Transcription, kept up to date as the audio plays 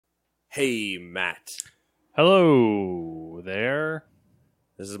Hey, Matt. Hello there.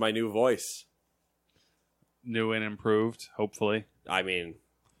 This is my new voice. New and improved, hopefully. I mean,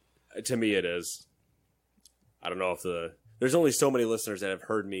 to me it is. I don't know if there's only so many listeners that have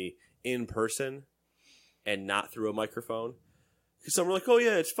heard me in person and not through a microphone. Because some are like, oh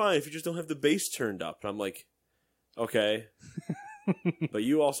yeah, it's fine if you just don't have the bass turned up. And I'm like, okay. But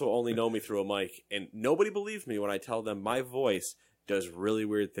you also only know me through a mic. And nobody believes me when I tell them my voice does really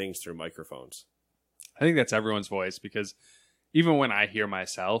weird things through microphones. I think that's everyone's voice because even when I hear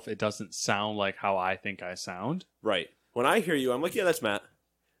myself, it doesn't sound like how I think I sound. Right. When I hear you, I'm like, yeah, that's Matt.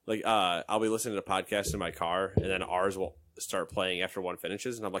 Like, I'll be listening to podcasts in my car, and then ours will start playing after one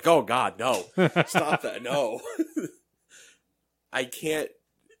finishes, and I'm like, oh, God, no. Stop that. No. I can't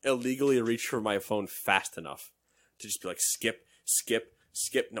illegally reach for my phone fast enough to just be like, skip.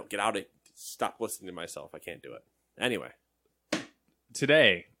 No, get out of it. Stop listening to myself. I can't do it. Anyway.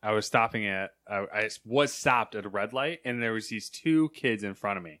 Today, I was stopping at, I was stopped at a red light, and there was these two kids in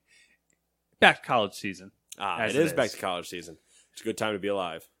front of me. Back to college season. It is back to college season. It's a good time to be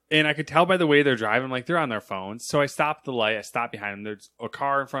alive. And I could tell by the way they're driving, like they're on their phones. So I stopped the light. I stopped behind them. There's a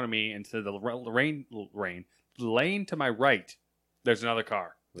car in front of me, and to the lane to my right, there's another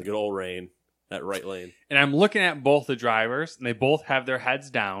car. The good old rain, that right lane. And I'm looking at both the drivers, and they both have their heads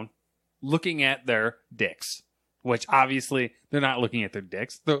down, looking at their dicks. Which obviously they're not looking at their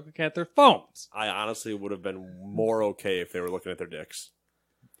dicks; they're looking at their phones. I honestly would have been more okay if they were looking at their dicks.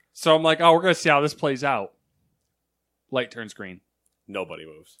 So I'm like, "Oh, we're gonna see how this plays out." Light turns green. Nobody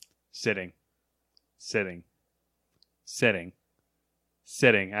moves. Sitting.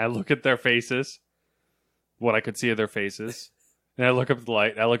 I look at their faces, what I could see of their faces, and I look up at the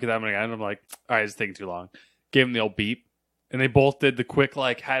light. I look at them again, and I'm like, "All right, it's taking too long." Gave them the old beep, and they both did the quick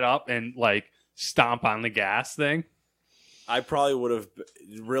like head up and like stomp on the gas thing. I probably would have,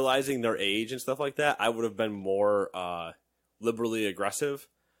 realizing their age and stuff like that, I would have been more liberally aggressive,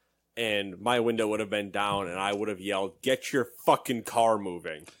 and my window would have been down, and I would have yelled, "Get your fucking car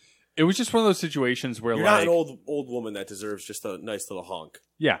moving!" It was just one of those situations where You're not an old woman that deserves just a nice little honk.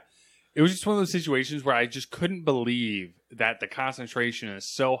 Yeah. It was just one of those situations where I just couldn't believe that the concentration is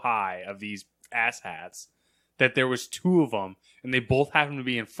so high of these asshats that there was two of them, and they both happened to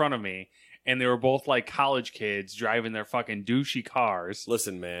be in front of me. And they were both like college kids driving their fucking douchey cars.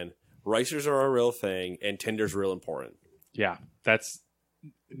 Listen, man, ricers are a real thing, and Tinder's real important. Yeah, that's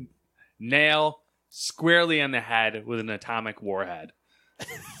nail squarely on the head with an atomic warhead.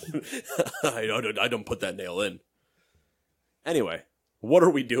 I don't put that nail in. Anyway, what are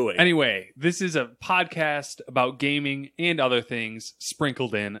we doing? Anyway, this is a podcast about gaming and other things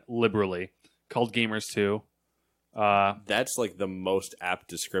sprinkled in liberally called Gamers 2. That's like the most apt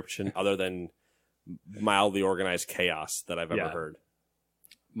description other than mildly organized chaos that I've ever heard.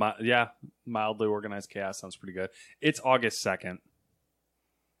 Mildly organized chaos sounds pretty good. It's August 2nd.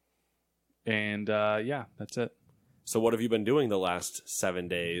 And that's it. So what have you been doing the last 7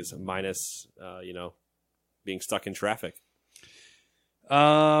 days minus, being stuck in traffic?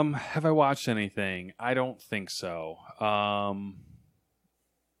 Have I watched anything? I don't think so. Have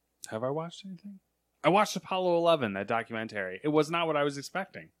I watched anything? I watched Apollo 11, that documentary. It was not what I was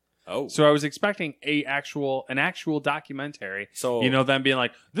expecting. Oh. So I was expecting an actual documentary. So them being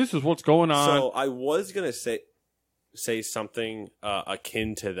like, this is what's going on. So I was going to say something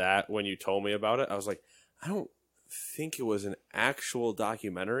akin to that when you told me about it. I was like, I don't think it was an actual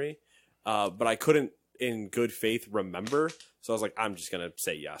documentary, but I couldn't in good faith remember. So I was like, I'm just going to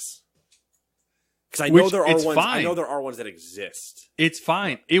say yes. Because I know there are ones. Fine. I know there are ones that exist. It's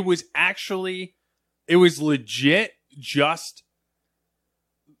fine. It was legit just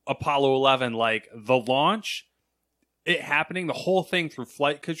Apollo 11, like the launch, it happening, the whole thing through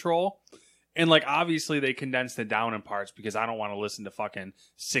flight control. And like, obviously they condensed it down in parts because I don't want to listen to fucking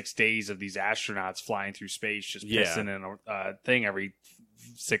 6 days of these astronauts flying through space, just pissing in a thing every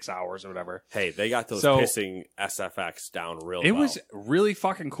 6 hours or whatever. Hey, they got those pissing SFX down real well. It was really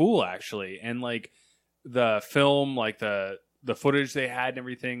fucking cool, actually. And like the film, like the footage they had and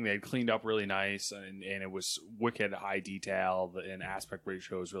everything, they had cleaned up really nice, and it was wicked high detail, and aspect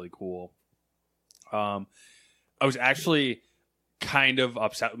ratio was really cool. I was actually kind of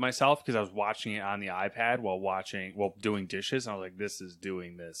upset with myself because I was watching it on the iPad while doing dishes, and I was like, this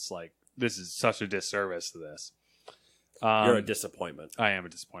is such a disservice to this. You're a disappointment. I am a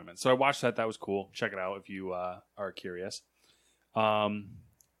disappointment. So I watched that. That was cool. Check it out if you are curious.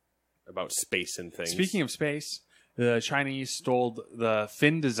 About space and things. Speaking of space, the Chinese stole the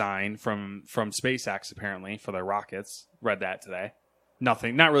fin design from SpaceX, apparently, for their rockets. Read that today. Not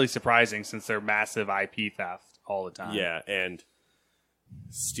really surprising since they're massive IP theft all the time. Yeah, and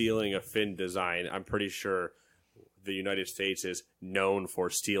stealing a Finn design, I'm pretty sure the United States is known for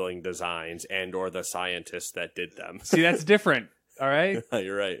stealing designs and or the scientists that did them. See, that's different. All right.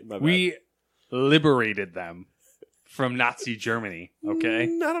 You're right. My bad. We liberated them from Nazi Germany. Okay. I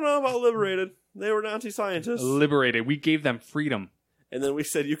don't know about liberated. They were Nazi scientists. Liberated. We gave them freedom. And then we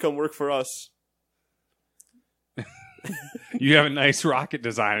said, you come work for us. You have a nice rocket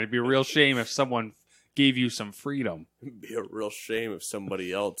design. It'd be a real shame if someone gave you some freedom. It'd be a real shame if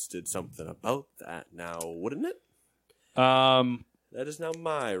somebody else did something about that now, wouldn't it? That is now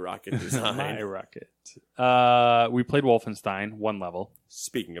my rocket design. My rocket. We played Wolfenstein, 1 level.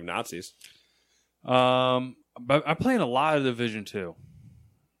 Speaking of Nazis. But I'm playing a lot of Division 2.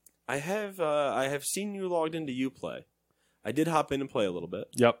 I have seen you logged into Uplay. I did hop in and play a little bit.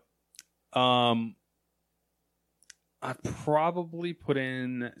 Yep. I probably put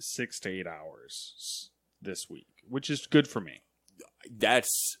in 6 to 8 hours this week, which is good for me.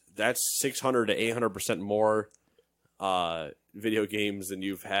 That's 600 to 800% more video games than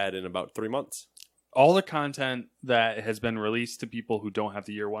you've had in about 3 months. All the content that has been released to people who don't have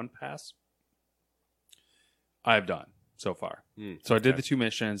the year 1 pass, I've done so far. So I did the 2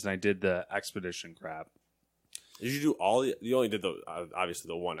 missions and I did the expedition crap. Did you do all? You only did the obviously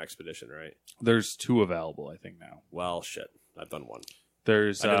the 1 expedition, right? There's 2 available, I think now. Well, shit, I've done 1.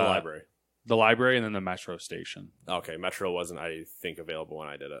 There's I did the library, and then the metro station. Okay, Metro wasn't, I think, available when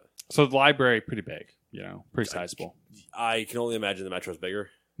I did it. So the library, pretty big, pretty sizable. I can only imagine the Metro's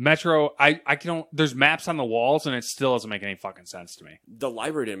bigger. Metro, I can. There's maps on the walls, and it still doesn't make any fucking sense to me. The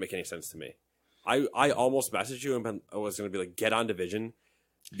library didn't make any sense to me. I almost messaged you and I was going to be like, get on Division.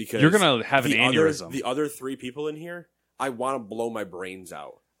 Because you're going to have an aneurysm. The other 3 people in here, I want to blow my brains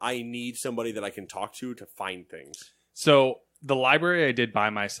out. I need somebody that I can talk to find things. So the library I did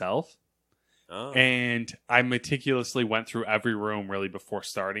by myself, Oh. and I meticulously went through every room really before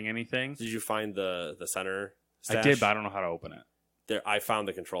starting anything. Did you find the center stash? I did, but I don't know how to open it. There, I found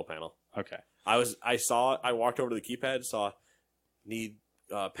the control panel. Okay. I walked over to the keypad, saw need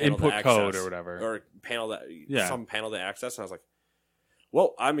panel Input to access, code or whatever. or panel that Yeah. some panel to access, and I was like,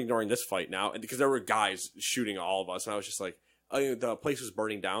 well, I'm ignoring this fight now, and because there were guys shooting all of us, and I was just like, the place was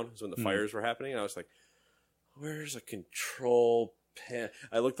burning down. It was when the fires were happening, and I was like, where's a control pan?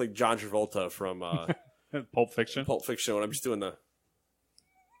 I looked like John Travolta from Pulp Fiction. Pulp Fiction when I'm just doing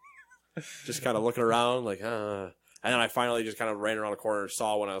just kind of looking around, like, and then I finally just kind of ran around the corner and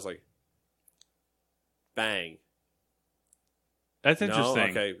saw when I was like, bang. That's No? interesting.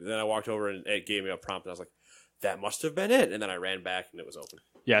 Okay. Then I walked over and it gave me a prompt, and I was like, that must have been it. And then I ran back and it was open.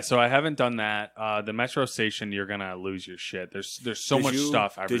 Yeah, so I haven't done that. The metro station, you're gonna lose your shit. There's so much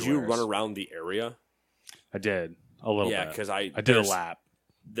stuff everywhere. Did you run around the area? I did a little Yeah, bit. because I did a lap.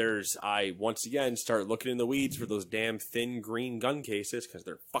 I once again start looking in the weeds for those damn thin green gun cases because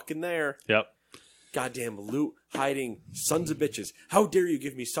they're fucking there. Yep. Goddamn loot hiding sons of bitches. How dare you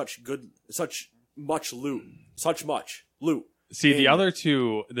give me such much loot. See, the other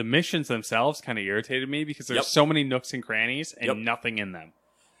 2, the missions themselves kind of irritated me because there's so many nooks and crannies and nothing in them.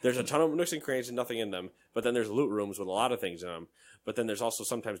 There's a ton of nooks and crannies and nothing in them, but then there's loot rooms with a lot of things in them. But then there's also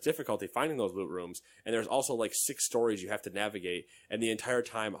sometimes difficulty finding those loot rooms, and there's also like 6 stories you have to navigate, and the entire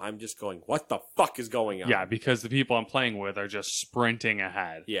time I'm just going, what the fuck is going on? Yeah, because the people I'm playing with are just sprinting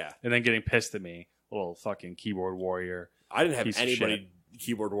ahead. Yeah. And then getting pissed at me. Little fucking keyboard warrior. I didn't have Piece of anybody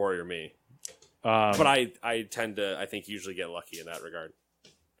keyboard warrior me. But I tend to, I think, usually get lucky in that regard.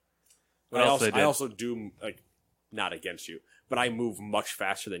 What else I also do, like, not against you, but I move much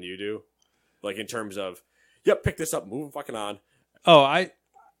faster than you do. Like, in terms of, yep, pick this up, move fucking on. Oh, I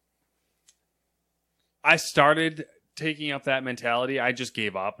started taking up that mentality. I just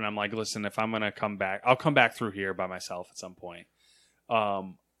gave up, and I'm like, listen, if I'm going to come back, I'll come back through here by myself at some point.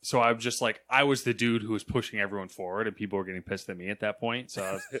 So I'm just like, I was the dude who was pushing everyone forward, and people were getting pissed at me at that point.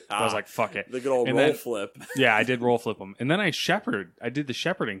 So I was like, fuck it. The good old roll flip. Yeah, I did roll flip them. And then I did the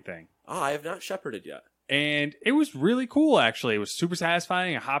shepherding thing. I have not shepherded yet. And it was really cool, actually. It was super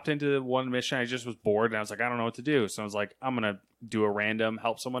satisfying. I hopped into one mission. I just was bored, and I was like, I don't know what to do. So I was like, I'm going to do a random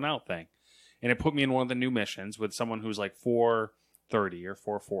help someone out thing. And it put me in one of the new missions with someone who's like 430 or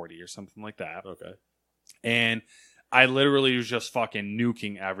 440 or something like that. Okay. And I literally was just fucking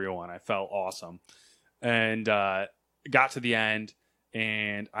nuking everyone. I felt awesome. And got to the end,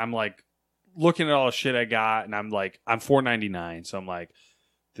 and I'm like looking at all the shit I got, and I'm like, I'm 499. So I'm like,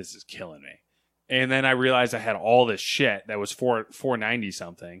 this is killing me. And then I realized I had all this shit that was 490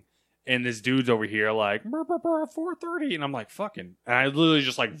 something. And this dude's over here like, 430. And I'm like, fucking. And I literally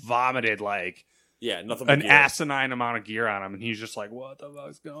just like vomited like nothing an asinine amount of gear on him. And he's just like, what the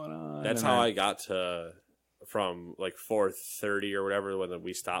fuck's going on? That's how I got to from like 430 or whatever when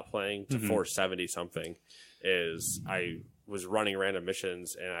we stopped playing to 470 something is I was running random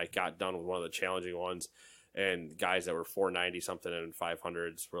missions and I got done with one of the challenging ones, and guys that were 490 something and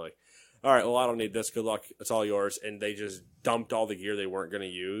 500s were like, all right, well, I don't need this. Good luck. It's all yours. And they just dumped all the gear they weren't going to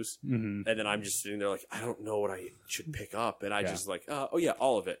use. And then I'm just sitting there like, I don't know what I should pick up. And I just like, oh, yeah,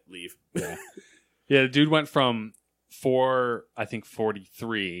 all of it. Leave. Yeah. The dude went from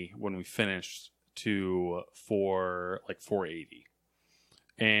 443 when we finished to 480.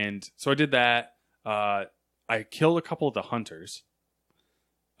 And so I did that. I killed a couple of the hunters.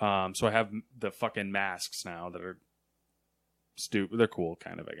 So I have the fucking masks now that are stupid. They're cool,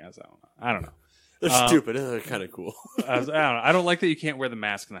 kind of, I guess. I don't know. They're stupid. They're kind of cool. I don't know. I don't like that you can't wear the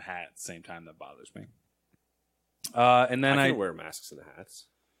mask and the hat at the same time. That bothers me. And then I can wear masks and hats.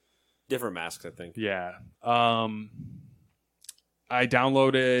 Different masks, I think. Yeah. I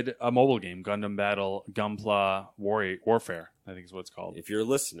downloaded a mobile game, Gundam Battle Gunpla Warfare, I think is what it's called. If you're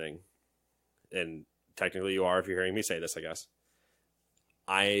listening, and technically you are if you're hearing me say this, I guess,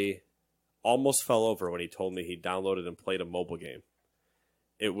 I almost fell over when he told me he downloaded and played a mobile game.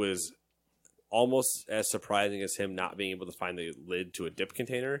 It was almost as surprising as him not being able to find the lid to a dip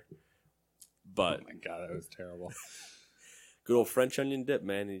container. But oh my god, that was terrible. Good old French onion dip,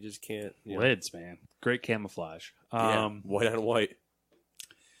 man. You just can't. Lids, man. Great camouflage. White on white.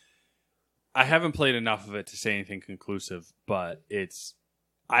 I haven't played enough of it to say anything conclusive, but it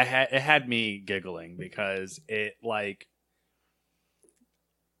had me giggling because it like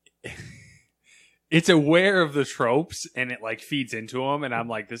it's aware of the tropes and it like feeds into them, and I'm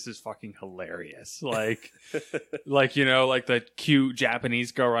like, this is fucking hilarious. Like, like the cute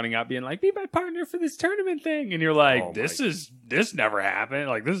Japanese girl running up being like, "Be my partner for this tournament thing," and you're like, this never happened.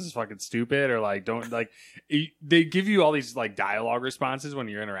 Like, this is fucking stupid. Or like, don't like. They give you all these like dialogue responses when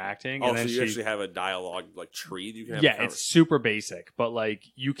you're interacting. And then so you actually have a dialogue like tree that you can have. Yeah, it's super basic, but like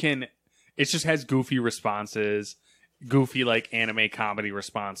you can. It just has goofy responses, goofy like anime comedy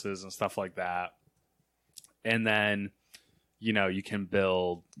responses and stuff like that. And then, you can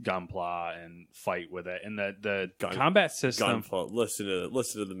build Gunpla and fight with it. And the combat system. Gunpla. Listen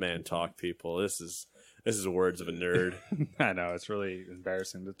to the man talk, people. This is words of a nerd. I know, it's really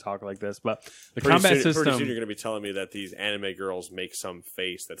embarrassing to talk like this, but the combat system. Pretty soon you're going to be telling me that these anime girls make some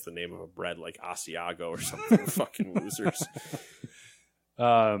face that's the name of a bread like Asiago or something. Fucking losers.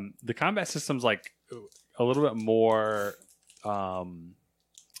 The combat system's like a little bit more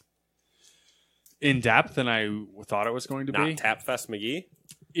in depth than I thought it was going to be. Not Tapfest McGee?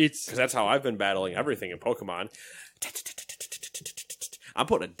 It's because that's how I've been battling everything in Pokemon. I'm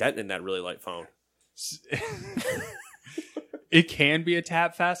putting a dent in that really light phone. It can be a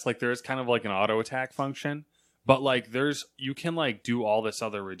tap fest, like there is kind of like an auto attack function, but like you can like do all this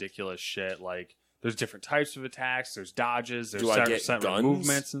other ridiculous shit. Like there's different types of attacks, there's dodges, there's certain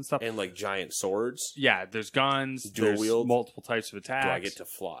movements and stuff, and like giant swords. Yeah, there's guns, dual wield, multiple types of attacks. Do I get to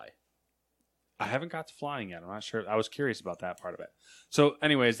fly? I haven't got to flying yet. I'm not sure. I was curious about that part of it. So,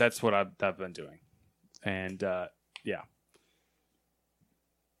 anyways, that's what I've been doing, and yeah.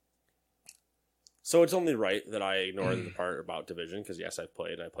 So it's only right that I ignore the part about Division because yes, I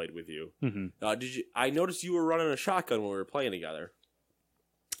played with you. Mm-hmm. Did you? I noticed you were running a shotgun when we were playing together.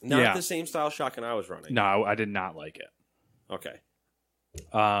 Not the same style shotgun I was running. No, I did not like it. Okay.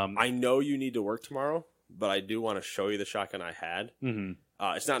 I know you need to work tomorrow, but I do want to show you the shotgun I had. Mm-hmm.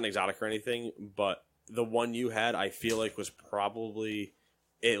 It's not an exotic or anything, but the one you had, I feel like was probably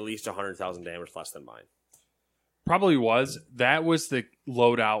at least 100,000 damage less than mine. Probably was. That was the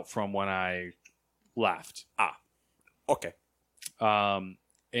loadout from when I left. Okay.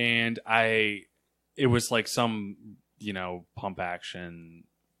 And it was like some, pump action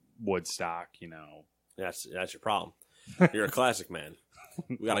Woodstock, That's your problem. You're a classic man.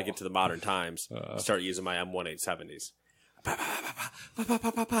 We got to get to the modern times. Start using my M1870s.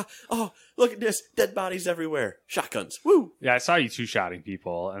 Oh, look at this. Dead bodies everywhere. Shotguns. Woo. Yeah, I saw you two-shotting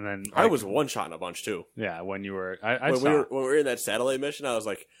people, and then I was one-shotting a bunch, too. Yeah, when you were... When we were in that satellite mission, I was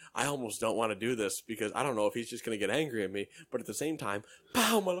like, I almost don't want to do this because I don't know if he's just going to get angry at me. But at the same time,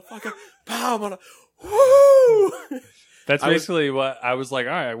 pow, motherfucker. Pow, motherfucker. Woo! That's basically what I was like.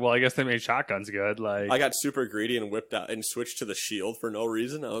 All right, well, I guess they made shotguns good. Like I got super greedy and whipped out and switched to the shield for no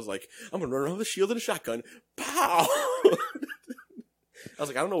reason. I was like, I'm gonna run around with a shield and a shotgun. Pow! I was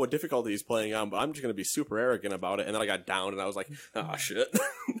like, I don't know what difficulty he's playing on, but I'm just gonna be super arrogant about it. And then I got down and I was like, oh shit,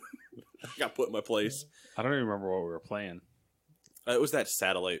 I got put in my place. I don't even remember what we were playing. It was that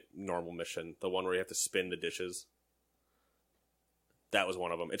satellite normal mission, the one where you have to spin the dishes. That was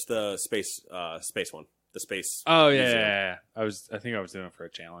one of them. It's the space one. The space. Oh yeah. I think I was doing it for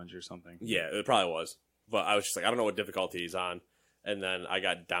a challenge or something. Yeah, it probably was. But I was just like, I don't know what difficulty he's on. And then I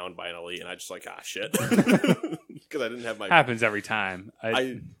got downed by an elite, and I just like, shit. Because I didn't have my... Happens every time.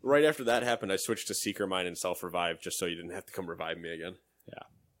 Right after that happened, I switched to Seeker Mine and Self-Revive just so you didn't have to come revive me again. Yeah.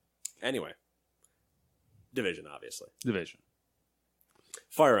 Anyway. Division, obviously. Division.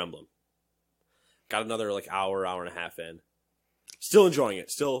 Fire Emblem. Got another hour and a half in. Still enjoying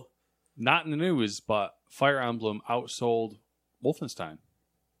it. Still... Not in the news, but Fire Emblem outsold Wolfenstein.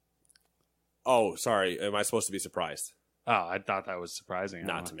 Oh, sorry. Am I supposed to be surprised? Oh, I thought that was surprising.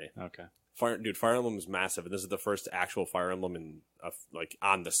 Not to me. Okay. Fire Emblem is massive, and this is the first actual Fire Emblem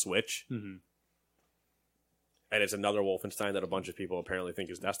on the Switch. Mm-hmm. And it's another Wolfenstein that a bunch of people apparently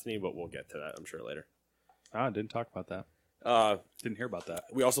think is Destiny, but we'll get to that, I'm sure, later. Oh, I didn't talk about that. Didn't hear about that.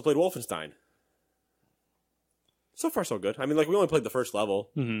 We also played Wolfenstein. So far, so good. I mean, we only played the first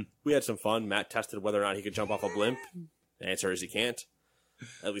level. Mm-hmm. We had some fun. Matt tested whether or not he could jump off a blimp. The answer is he can't.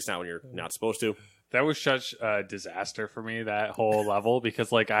 At least not when you're not supposed to. That was such a disaster for me, that whole level,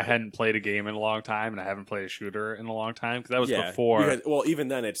 because I hadn't played a game in a long time, and I haven't played a shooter in a long time, because that was before. Well, even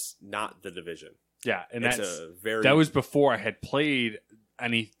then, it's not the Division. Yeah, and that was before I had played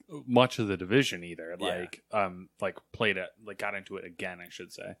much of the Division either. Played it, got into it again, I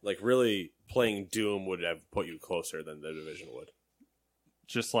should say. Really playing Doom would have put you closer than the Division would.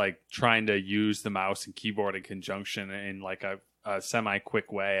 Just trying to use the mouse and keyboard in conjunction in a semi-quick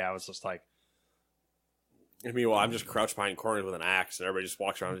way, I was just like... Meanwhile, I'm just crouched behind corners with an axe, and everybody just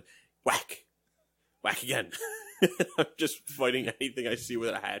walks around and whack! Whack again! I'm just fighting anything I see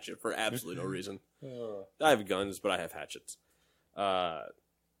with a hatchet for absolutely no reason. I have guns, but I have hatchets.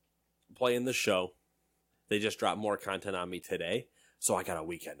 Playing the show. They just dropped more content on me today, so I got a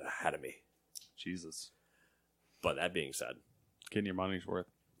weekend ahead of me. Jesus. But that being said... Getting your money's worth.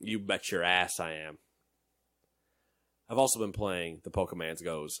 You bet your ass I am. I've also been playing the Pokemon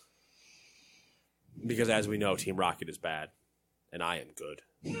Go's. Because as we know, Team Rocket is bad. And I am good.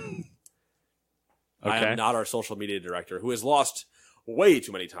 Okay. I am not our social media director, who has lost way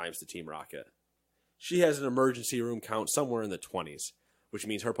too many times to Team Rocket. She has an emergency room count somewhere in the 20s, which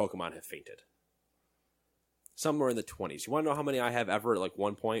means her Pokemon have fainted. Somewhere in the 20s. You want to know how many I have ever at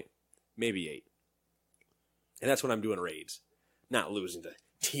one point? Maybe 8. And that's when I'm doing raids. Not losing to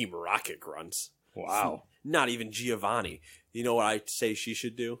Team Rocket grunts. Wow. Not even Giovanni. You know what I say she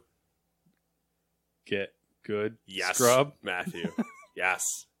should do? Get good, yes, scrub. Matthew.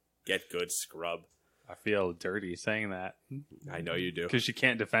 Yes. Get good, scrub. I feel dirty saying that. I know you do. Because she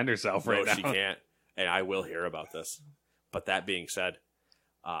can't defend herself right now. No, she can't. And I will hear about this. But that being said,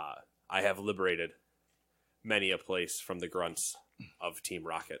 I have liberated many a place from the grunts of Team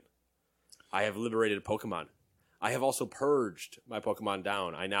Rocket. I have liberated Pokemon. I have also purged my Pokemon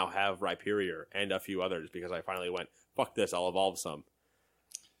down. I now have Rhyperior and a few others because I finally went, fuck this, I'll evolve some.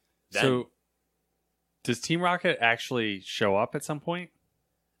 Then, so, does Team Rocket actually show up at some point?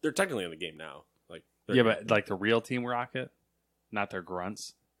 They're technically in the game now. But the real Team Rocket? Not their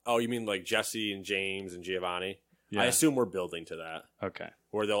grunts? Oh, you mean Jesse and James and Giovanni? Yeah. I assume we're building to that. Okay.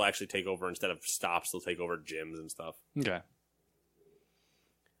 Where they'll actually take over, instead of stops, they'll take over gyms and stuff. Okay.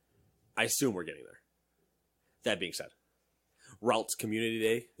 I assume we're getting there. That being said, Ralt's Community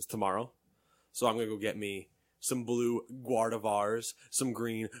Day is tomorrow. So I'm going to go get me some blue Gardevoirs, some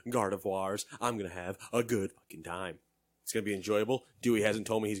green Gardevoirs. I'm going to have a good fucking time. It's going to be enjoyable. Dewey hasn't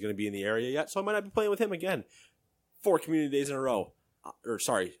told me he's going to be in the area yet, so I might not be playing with him again. 4 community days in a row.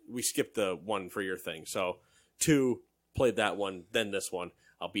 Sorry, we skipped the one for your thing. So 2, played that one, then this one.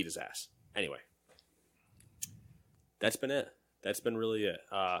 I'll beat his ass. Anyway. That's been it. That's been really it.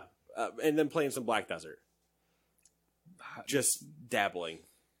 And then playing some Black Desert. Just dabbling.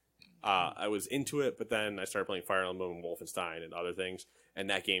 I was into it, but then I started playing Fire Emblem and Wolfenstein and other things, and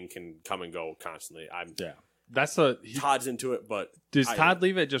that game can come and go constantly. That's Todd's into it, but does Todd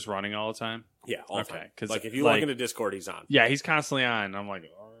leave it just running all the time? Yeah, all the time. Because if you log into Discord, he's on. Yeah, he's constantly on. I'm like,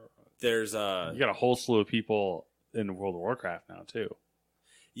 there's you got a whole slew of people in World of Warcraft now too.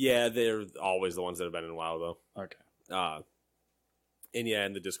 Yeah, they're always the ones that have been in a while though. Okay. And yeah,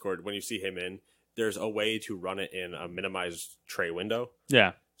 in the Discord, when you see him in, there's a way to run it in a minimized tray window.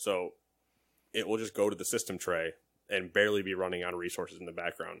 Yeah. So it will just go to the system tray and barely be running on resources in the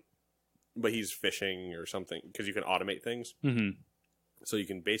background. But he's fishing or something because you can automate things. Mm-hmm. So you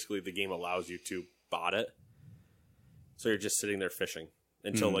can basically, the game allows you to bot it. So you're just sitting there fishing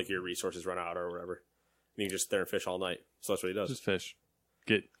until your resources run out or whatever. And you can just sit there and fish all night. So that's what he does. Just fish.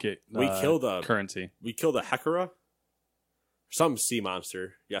 Get we killed a currency. We killed a Hecara, some sea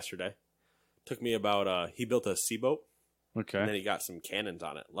monster yesterday. Took me about he built a sea boat. Okay. And then he got some cannons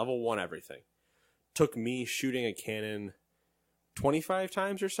on it. Level 1 everything. Took me shooting a cannon 25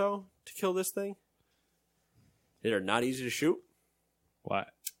 times or so to kill this thing. They are not easy to shoot. Why?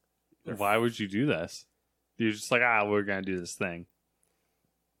 Why would you do this? You're just like, we're gonna do this thing.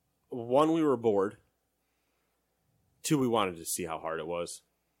 1, we were bored. 2, we wanted to see how hard it was.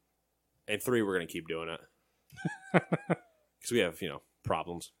 And 3, we're gonna keep doing it because we have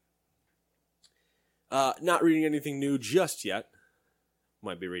problems. Not reading anything new just yet.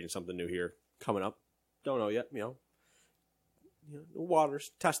 Might be reading something new here coming up. Don't know yet. The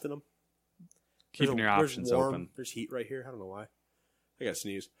water's testing them. Keeping your options open. There's heat right here. I don't know why. I gotta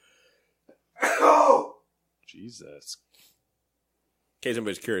sneeze. Jesus. In case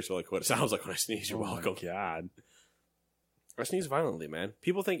anybody's curious what it sounds like when I sneeze, you're welcome. My God. I sneeze violently, man.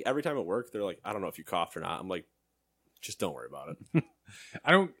 People think every time at work, they're like, I don't know if you coughed or not. I'm like, just don't worry about it.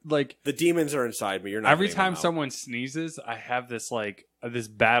 I don't like the demons are inside me. You're not. Every time someone sneezes, I have this this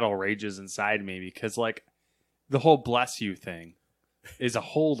battle rages inside me because the whole bless you thing is a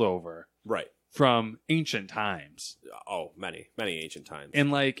holdover right from ancient times. Oh, many ancient times.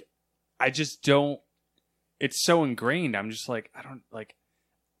 And I just don't. It's so ingrained. I'm just I don't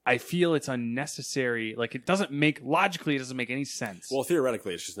I feel it's unnecessary. It doesn't make logically. It doesn't make any sense. Well,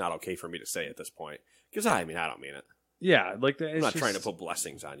 theoretically, it's just not okay for me to say at this point because I don't mean it. Yeah, I'm not trying to put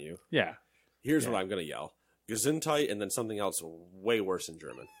blessings on you. Yeah. Here's what I'm going to yell. Gesundheit, and then something else way worse in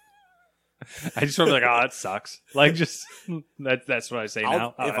German. I just want to be that sucks. That's what I say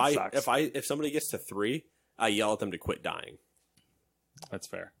now. If somebody gets to 3, I yell at them to quit dying. That's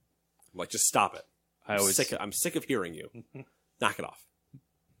fair. I'm just stop it. I'm sick of hearing you. Knock it off.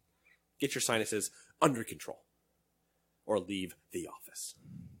 Get your sinuses under control. Or leave the office.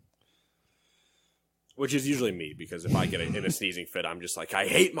 Which is usually me, because if I get in a sneezing fit, I'm just I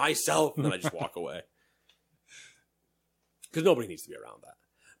hate myself, and then I just walk away. Because nobody needs to be around that.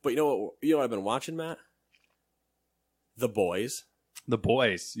 But you know what I've been watching, Matt? The Boys. The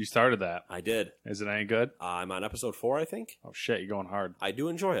Boys. You started that. I did. Is it any good? I'm on episode 4, I think. Oh, shit. You're going hard. I do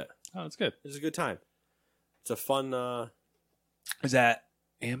enjoy it. Oh, it's good. It's a good time. It's a fun... Is that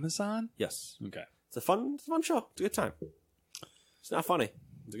Amazon? Yes. Okay. It's a fun show. It's a good time. It's not funny.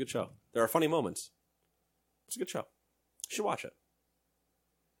 It's a good show. There are funny moments. It's a good show. You should watch it.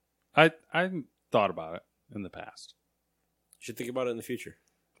 I thought about it in the past. You should think about it in the future.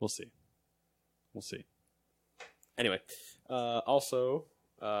 We'll see. Anyway, also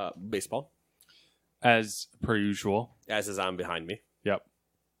baseball. As per usual. As is on behind me. Yep.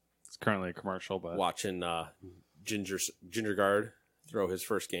 It's currently a commercial, but watching Ginger Guard throw his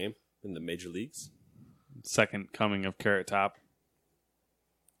first game in the major leagues. Second coming of Carrot Top.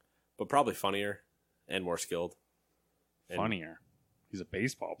 But probably funnier and more skilled. Funnier. He's a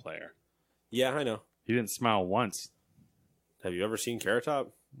baseball player. Yeah, I know. He didn't smile once. Have you ever seen Carrot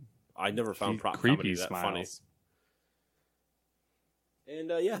Top? I never found prop comedy that funny.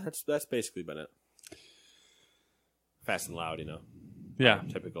 And yeah, that's basically been it. Fast and loud, Yeah,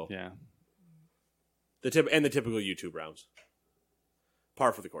 typical. Yeah, the typical YouTube rounds.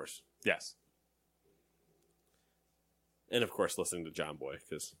 Par for the course. Yes. And of course, listening to John Boy,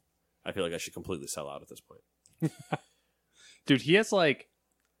 because I feel like I should completely sell out at this point. Dude, he has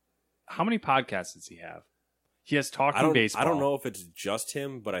how many podcasts does he have? He has Talking Baseball. I don't know if it's just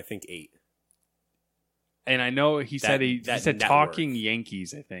him, but I think 8. And I know he said network. Talking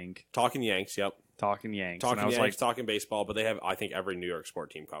Yankees, I think. Talking Yanks, yep. Talking Yanks. Talking Yanks, Talking Baseball, but they have, I think, every New York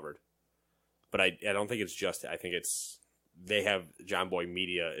sport team covered. But I don't think it's just, I think they have John Boy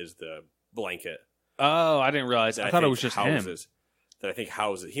Media is the blanket. Oh, I didn't realize. I thought it was just him. That I think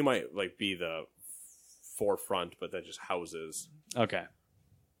houses. He might be the forefront, but that just houses. Okay.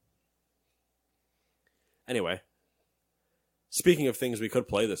 Anyway, speaking of things we could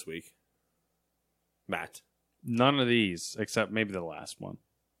play this week, Matt. None of these, except maybe the last one.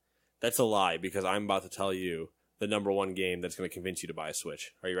 That's a lie, because I'm about to tell you the number 1 game that's going to convince you to buy a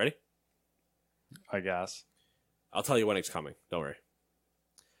Switch. Are you ready? I guess. I'll tell you when it's coming. Don't worry.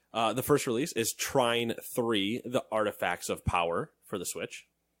 The first release is Trine 3, The Artifacts of Power for the Switch.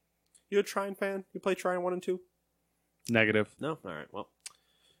 You a Trine fan? You play Trine 1 and 2? Negative. No? All right, well.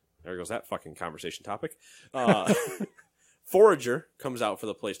 There goes that fucking conversation topic. Forager comes out for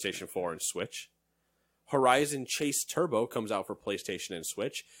the PlayStation 4 and Switch. Horizon Chase Turbo comes out for PlayStation and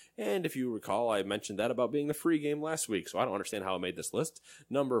Switch. And if you recall, I mentioned that about being the free game last week, so I don't understand how I made this list.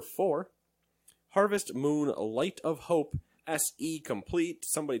 Number 4, Harvest Moon Light of Hope SE Complete.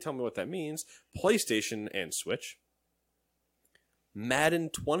 Somebody tell me what that means. PlayStation and Switch. Madden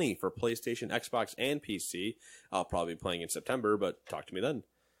 20 for PlayStation, Xbox, and PC. I'll probably be playing in September, but talk to me then.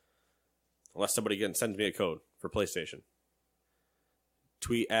 Unless somebody again sends me a code for PlayStation.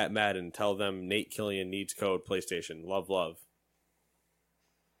 Tweet at Madden. Tell them Nate Killian needs code PlayStation. Love, love.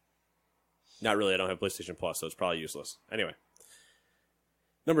 Not really. I don't have PlayStation Plus, so it's probably useless. Anyway.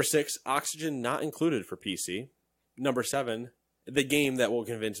 Number 6, Oxygen not included for PC. Number 7, the game that will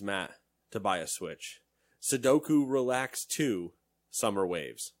convince Matt to buy a Switch. Sudoku Relax 2 Summer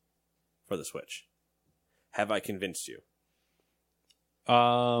Waves for the Switch. Have I convinced you?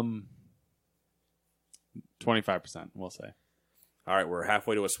 25%, we'll say. All right, we're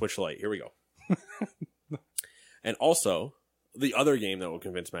halfway to a Switch Lite. Here we go. And also, the other game that will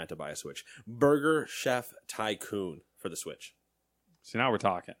convince Matt to buy a Switch. Burger Chef Tycoon for the Switch. So now we're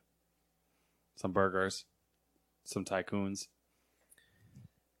talking. Some burgers, some tycoons.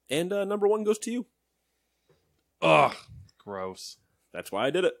 And number 1 goes to you. Ugh, gross. That's why I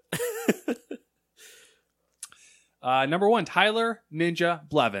did it. Number 1, Tyler Ninja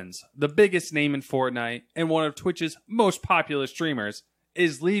Blevins, the biggest name in Fortnite and one of Twitch's most popular streamers,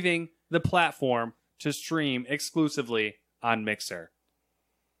 is leaving the platform to stream exclusively on Mixer.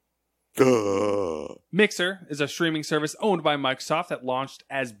 Mixer is a streaming service owned by Microsoft that launched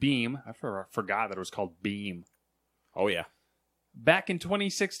as Beam. I forgot that it was called Beam. Oh, yeah. Back in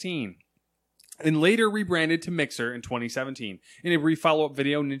 2016. And later rebranded to Mixer in 2017. In a brief follow-up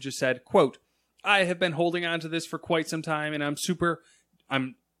video, Ninja said, quote, I have been holding on to this for quite some time, and I'm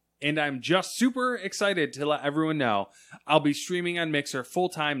just super excited to let everyone know I'll be streaming on Mixer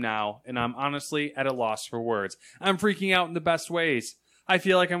full-time now, and I'm honestly at a loss for words. I'm freaking out in the best ways. I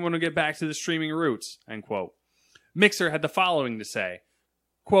feel like I'm going to get back to the streaming roots, end quote. Mixer had the following to say,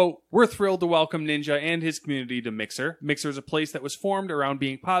 quote, we're thrilled to welcome Ninja and his community to Mixer. Mixer is a place that was formed around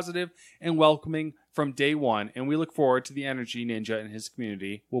being positive and welcoming from day one, and we look forward to the energy Ninja and his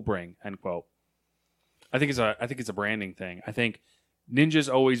community will bring, end quote. I think it's a branding thing. I think Ninja's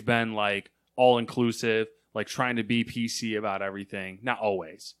always been like all-inclusive, like trying to be PC about everything. Not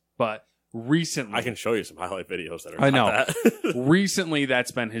always, but recently. I can show you some highlight videos that are I know. that. Recently,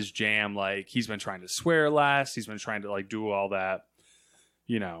 that's been his jam. Like, he's been trying to swear less. He's been trying to, like, do all that,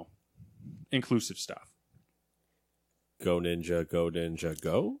 inclusive stuff. Go Ninja,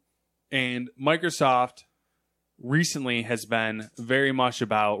 go. And Microsoft recently has been very much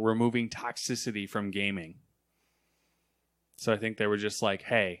about removing toxicity from gaming. So I think they were just like,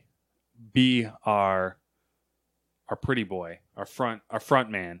 hey, be our pretty boy, our front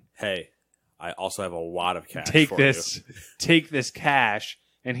man. Hey, I also have a lot of cash. Take for this, you. take this cash.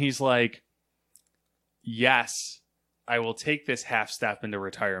 And he's like, yes, I will take this half step into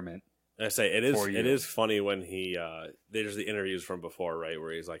retirement. And I say it is funny when he there's the interviews from before, right,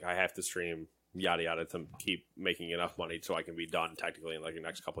 where he's like, I have to stream yada yada to keep making enough money so I can be done technically in like the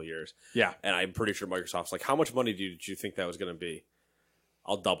next couple of years. Yeah. And I'm pretty sure Microsoft's like, how much money did you think that was going to be?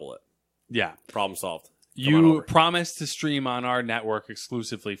 I'll double it. Yeah. Problem solved. You promised to stream on our network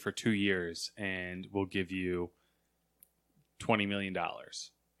exclusively for 2 years, and we'll give you $20 million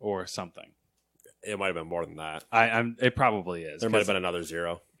or something. It might have been more than that. It probably is. There might have been another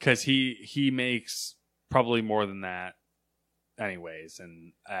zero. Because he makes probably more than that anyways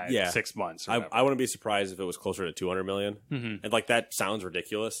in 6 months. I wouldn't be surprised if it was closer to 200 million. Mm-hmm. And like that sounds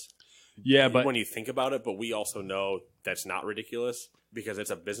ridiculous. Yeah, but when you think about it, but we also know that's not ridiculous because it's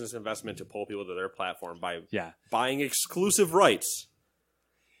a business investment to pull people to their platform by buying exclusive rights,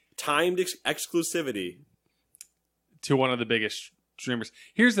 timed exclusivity to one of the biggest streamers.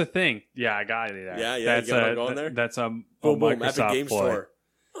 Here's the thing. Yeah, I got it. Yeah, that's you got going there. That's a boom, Microsoft Epic Game ploy.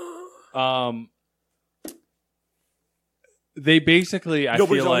 Store. They basically,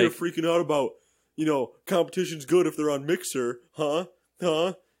 Nobody's feel out like here freaking out about competition's good if they're on Mixer, huh?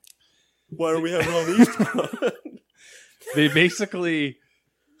 Why are we having all these? They basically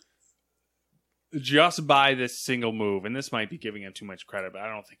just by this single move, and this might be giving him too much credit, but I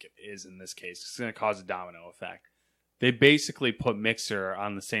don't think it is in this case. It's going to cause a domino effect. They basically put Mixer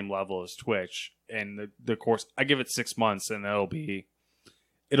on the same level as Twitch, and the course. I give it 6 months, and it'll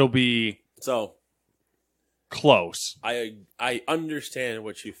be so close. I understand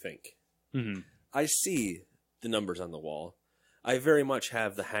what you think. Mm-hmm. I see the numbers on the wall. I very much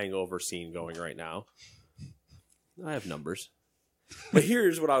have the Hangover scene going right now. I have numbers. But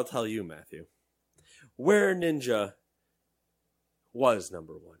here's what I'll tell you, Matthew. Where Ninja was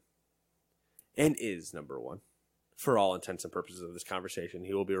number one and is number one, for all intents and purposes of this conversation,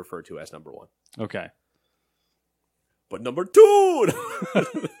 he will be referred to as number one. Okay. But number two!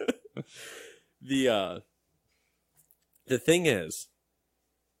 The thing is,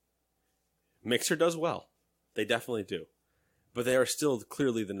 Mixer does well. They definitely do. But they are still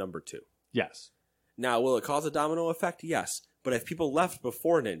clearly the number two. Yes. Now, will it cause a domino effect? Yes. But if people left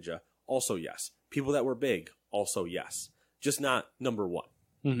before Ninja, also yes. People that were big, also yes. Just not number one.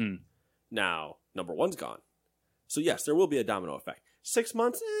 Mm-hmm. Now, number one's gone. So yes, there will be a domino effect. 6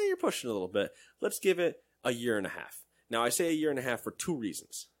 months, you're pushing a little bit. Let's give it a year and a half. Now, I say a year and a half for 2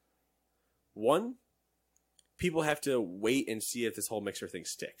 reasons. One, people have to wait and see if this whole Mixer thing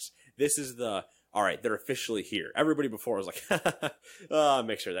sticks. This is all right, they're officially here. Everybody before was like,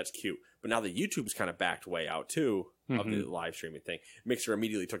 Mixer, that's cute. But now that YouTube's kind of backed way out, too, of the live streaming thing, Mixer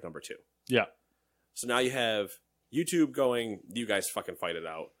immediately took number 2. Yeah. So now you have YouTube going, you guys fucking fight it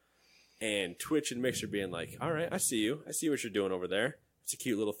out. And Twitch and Mixer being like, all right, I see you. I see what you're doing over there. It's a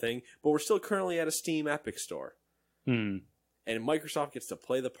cute little thing. But we're still currently at a Steam Epic store. And Microsoft gets to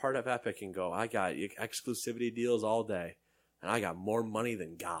play the part of Epic and go, I got exclusivity deals all day. And I got more money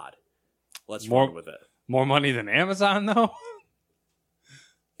than God. Let's run with it. More money than Amazon, though?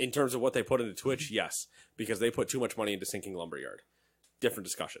 In terms of what they put into Twitch, yes. Because they put too much money into Sinking Lumberyard. Different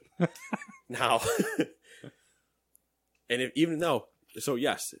discussion. Now, and even though, so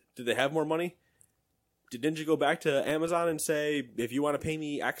yes, did they have more money? Did Ninja go back to Amazon and say, if you want to pay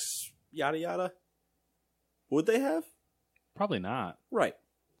me X, yada yada? Would they have? Probably not. Right.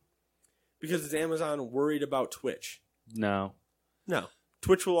 Because is Amazon worried about Twitch? No.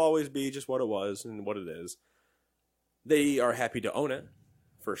 Twitch will always be just what it was and what it is. They are happy to own it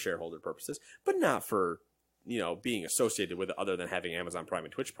for shareholder purposes, but not for, being associated with it other than having Amazon Prime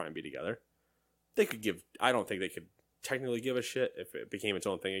and Twitch Prime be together. I don't think they could technically give a shit if it became its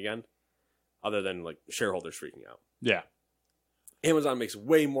own thing again, other than like shareholders freaking out. Yeah. Amazon makes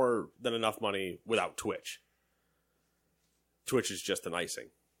way more than enough money without Twitch. Twitch is just an icing.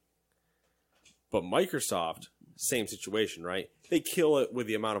 But Microsoft, same situation, right? They kill it with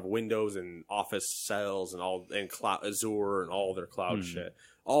the amount of Windows and Office sales and cloud, Azure and all their cloud shit,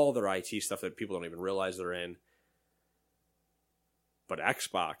 all their IT stuff that people don't even realize they're in. But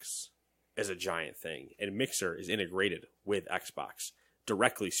Xbox is a giant thing, and Mixer is integrated with Xbox,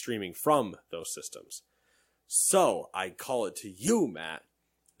 directly streaming from those systems. So I call it to you, Matt,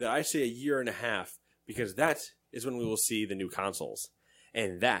 that I say a year and a half, because that is when we will see the new consoles.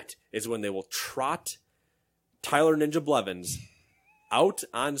 And that is when they will trot Tyler Ninja Blevins out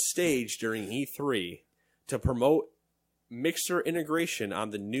on stage during E3 to promote Mixer integration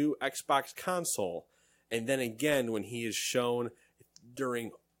on the new Xbox console. And then again, when he is shown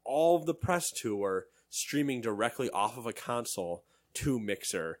during all of the press tour, streaming directly off of a console to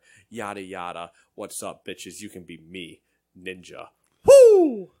Mixer, yada yada. What's up, bitches? You can be me, Ninja.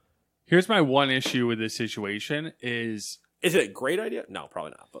 Woo! Here's my one issue with this situation is it a great idea? No,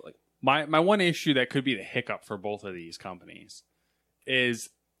 probably not. But like my one issue that could be the hiccup for both of these companies is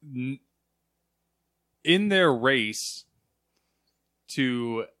in their race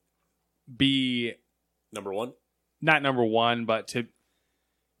to be number one, not number one, but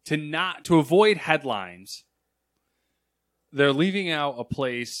to avoid headlines, they're leaving out a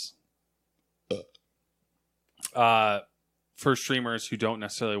place for streamers who don't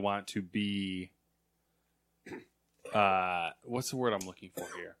necessarily want to be what's the word I'm looking for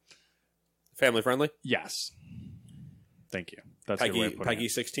here? Family friendly? Yes. Thank you. That's a good way of putting Peggy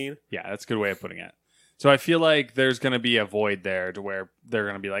it. 16? Yeah, that's a good way of putting it. So I feel like there's going to be a void there to where they're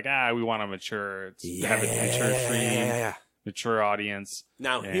going to be like, we want to mature. Have a mature stream, mature audience.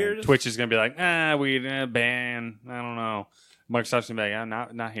 Now and here's Twitch is going to be like, we ban. I don't know. Microsoft's going to be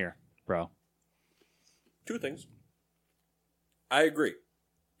like, not here, bro. Two things. I agree.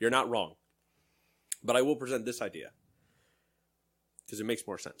 You're not wrong. But I will present this idea. Because it makes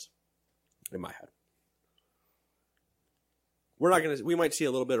more sense in my head. We might see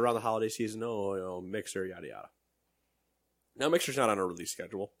a little bit around the holiday season. Mixer, yada yada. Now Mixer's not on a release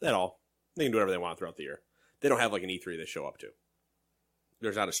schedule at all. They can do whatever they want throughout the year. They don't have like an E3 they show up to.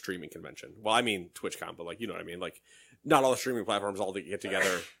 There's not a streaming convention. Well, I mean TwitchCon, but like you know what I mean. Like not all the streaming platforms all get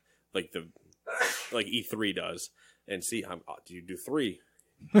together like E3 does and see how do you do 3?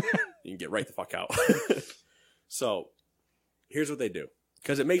 You can get right the fuck out. So here's what they do,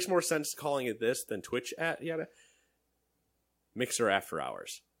 because it makes more sense calling it this than Twitch yada. Mixer After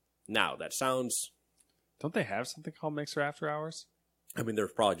Hours. Now that sounds. Don't they have something called Mixer After Hours? I mean,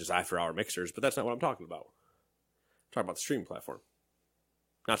 there's probably just after-hour mixers, but that's not what I'm talking about. I'm talking about the streaming platform,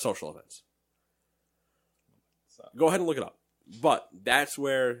 not social events. So. Go ahead and look it up. But that's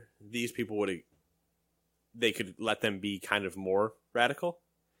where these people they could let them be kind of more radical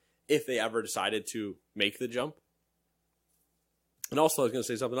if they ever decided to make the jump. And also, I was going to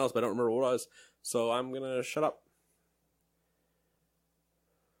say something else, but I don't remember what it was, so I'm going to shut up.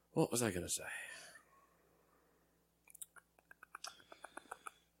 What was I going to say?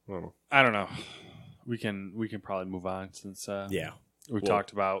 I don't know. We can probably move on since we've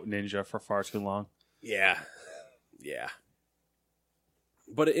talked about Ninja for far too long. Yeah.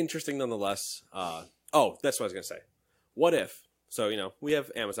 But interesting nonetheless. That's what I was going to say. What if, So, we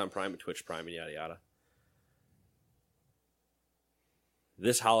have Amazon Prime and Twitch Prime and yada yada.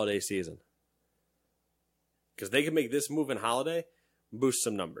 This holiday season, because they can make this move in holiday, boost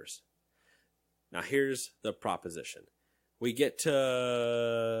some numbers. Now, here's the proposition. We get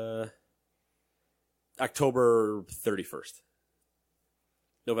to October 31st.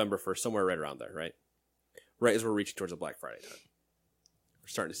 November 1st, somewhere right around there, right? Right as we're reaching towards the Black Friday time. We're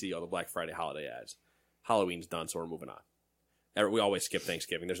starting to see all the Black Friday holiday ads. Halloween's done, so we're moving on. We always skip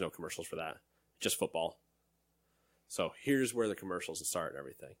Thanksgiving. There's no commercials for that. Just football. So here's where the commercials start and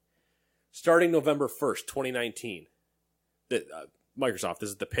everything. Starting November 1st, 2019. Microsoft,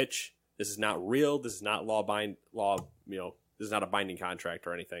 this is the pitch. This is not real. This is not this is not a binding contract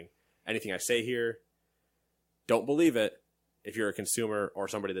or anything. Anything I say here, don't believe it if you're a consumer or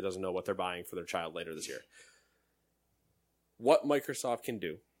somebody that doesn't know what they're buying for their child later this year. What Microsoft can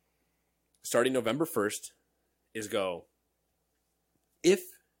do, starting November 1st, is go, if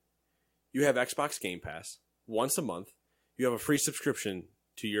you have Xbox Game Pass, once a month, you have a free subscription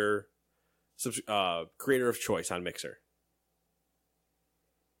to your creator of choice on Mixer.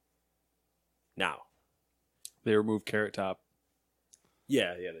 Now. They removed Carrot Top.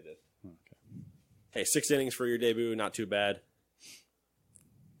 Yeah, they did. Okay. Hey, 6 innings for your debut, not too bad.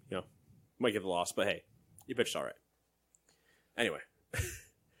 Might get the loss, but hey, you pitched all right. Anyway,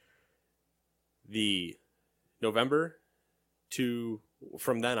 the November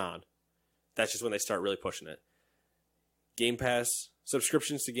from then on, that's just when they start really pushing it. Game Pass,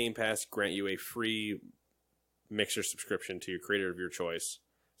 subscriptions to Game Pass grant you a free Mixer subscription to your creator of your choice,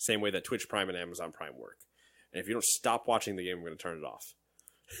 same way that Twitch Prime and Amazon Prime work. And if you don't stop watching the game, I'm going to turn it off.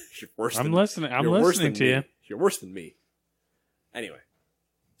 You're worse I'm listening to you. You're worse than me. Anyway,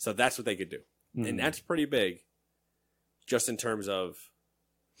 so that's what they could do. Mm-hmm. And that's pretty big just in terms of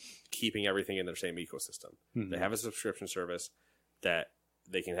keeping everything in their same ecosystem. Mm-hmm. They have a subscription service that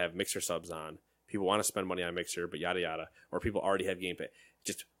they can have Mixer subs on. People want to spend money on Mixer, but yada yada. Or people already have Game Pass.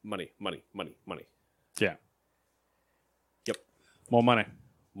 Just money, money, money, money. Yeah. Yep. More money.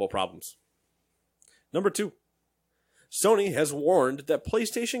 More problems. Number 2. Sony has warned that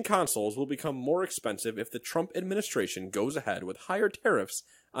PlayStation consoles will become more expensive if the Trump administration goes ahead with higher tariffs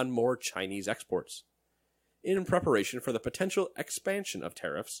on more Chinese exports. In preparation for the potential expansion of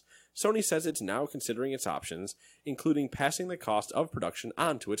tariffs, Sony says it's now considering its options, including passing the cost of production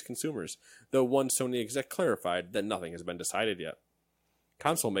on to its consumers, though one Sony exec clarified that nothing has been decided yet.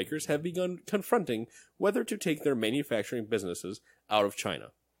 Console makers have begun confronting whether to take their manufacturing businesses out of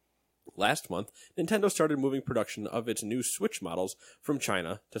China. Last month, Nintendo started moving production of its new Switch models from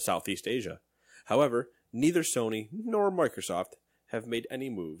China to Southeast Asia. However, neither Sony nor Microsoft have made any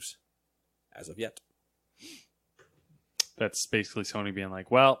moves as of yet. That's basically Sony being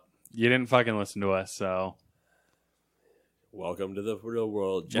like, well, you didn't fucking listen to us, so... Welcome to the real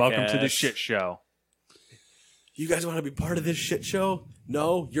world, jackass. Welcome to the shit show. You guys want to be part of this shit show?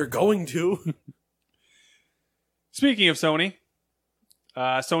 No, you're going to. Speaking of Sony...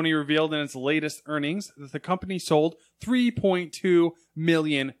 Sony revealed in its latest earnings that the company sold 3.2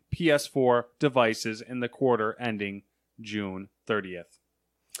 million PS4 devices in the quarter ending June 30th.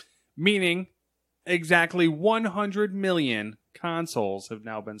 Meaning, exactly 100 million consoles have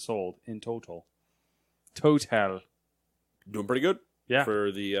now been sold in total. Doing pretty good. Yeah. For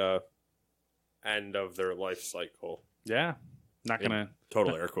the end of their life cycle. Yeah. Not gonna...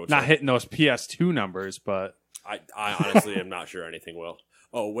 Total air quotes. Not hitting those PS2 numbers, but... I honestly am not sure anything will.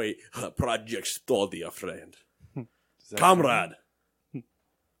 Oh, wait. Project Stadia, friend. Comrade.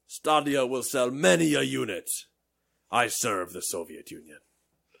 Stadia will sell many a unit. I serve the Soviet Union.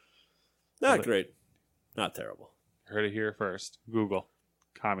 Not great. Not terrible. Heard it here first. Google.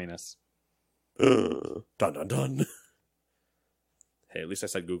 Communists. Dun, dun, dun. Hey, at least I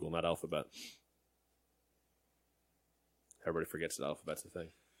said Google, not Alphabet. Everybody forgets that Alphabet's a thing.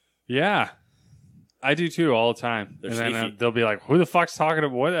 Yeah. I do too, all the time. They're and sneaky. then they'll be like, who the fuck's talking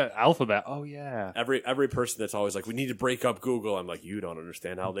about what Alphabet? Oh, yeah. Every person that's always like, we need to break up Google. I'm like, you don't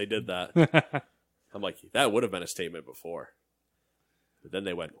understand how they did that. I'm like, that would have been a statement before. But then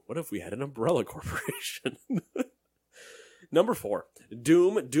they went, what if we had an umbrella corporation? Number 4,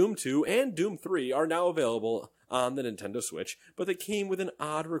 Doom, Doom 2, and Doom 3 are now available on the Nintendo Switch, but they came with an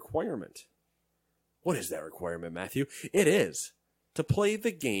odd requirement. What is that requirement, Matthew? It is, to play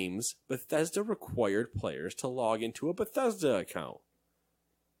the games, Bethesda required players to log into a Bethesda account.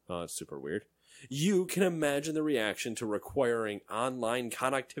 Oh, that's super weird. You can imagine the reaction to requiring online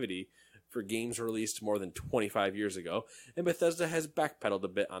connectivity for games released more than 25 years ago, and Bethesda has backpedaled a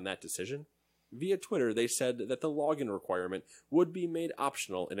bit on that decision. Via Twitter, they said that the login requirement would be made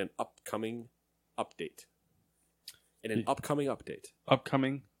optional in an upcoming update. in an upcoming update.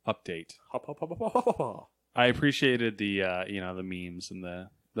 Upcoming update. Hop, hop, hop, hop, hop, hop, hop. I appreciated the the memes and the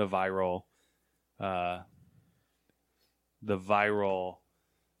viral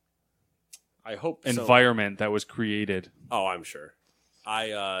I hope so. environment that was created. Oh, I'm sure.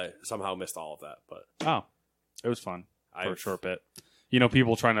 I somehow missed all of that, but Oh, it was fun for a short bit. You know,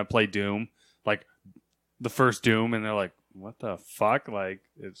 people trying to play Doom, like the first Doom, and they're like, "What the fuck?" Like,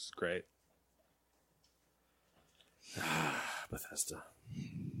 it's great. Bethesda.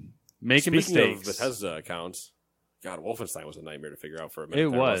 Making Speaking mistakes. of Bethesda accounts, God, Wolfenstein was a nightmare to figure out for a minute. It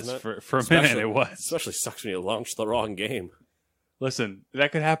was wasn't it? for a minute. It was. Especially sucks when you launch the wrong game. Listen,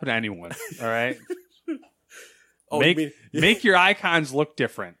 that could happen to anyone. All right. Oh, make your icons look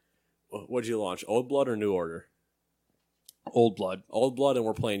different. What'd you launch? Old Blood or New Order? Old Blood. Old Blood, and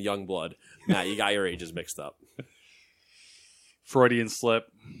we're playing Young Blood. Nah, you got your ages mixed up. Freudian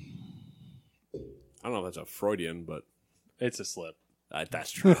slip. I don't know if that's a Freudian, but It's a slip.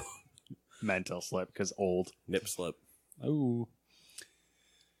 that's true. Mental slip because old. Nip slip. Oh.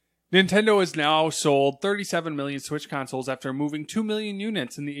 Nintendo has now sold 37 million Switch consoles after moving 2 million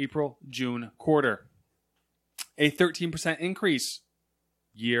units in the April-June quarter. A 13% increase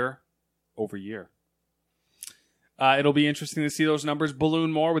year over year. It'll be interesting to see those numbers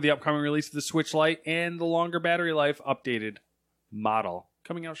balloon more with the upcoming release of the Switch Lite and the longer battery life updated model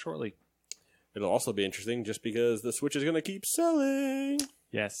coming out shortly. It'll also be interesting just because the Switch is going to keep selling.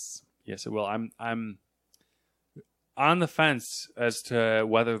 Yes, it will. I'm on the fence as to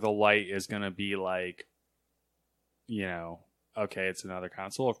whether the Lite is going to be like, okay, it's another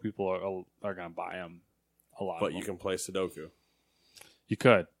console, or if people are going to buy them a lot. But you can play Sudoku. You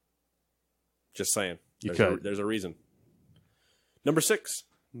could. Just saying. You could. There's a reason. Number 6.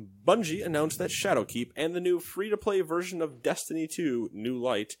 Bungie announced that Shadowkeep and the new free-to-play version of Destiny 2 New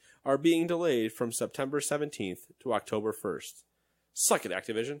Light are being delayed from September 17th to October 1st. Suck it,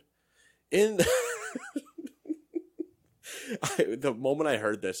 Activision. The moment I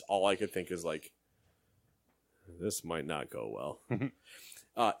heard this, all I could think is like, this might not go well.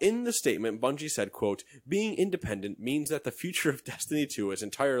 In the statement, Bungie said, quote, "Being independent means that the future of Destiny 2 is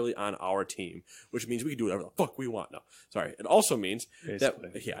entirely on our team, which means we can do whatever the fuck we want." No, sorry. It also means Basically.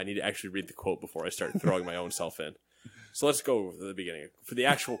 that, I need to actually read the quote before I start throwing my own self in. So let's go to the beginning for the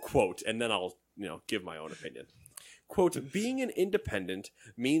actual quote, and then I'll, give my own opinion. Quote, "Being an independent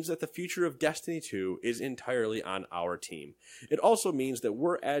means that the future of Destiny 2 is entirely on our team. It also means that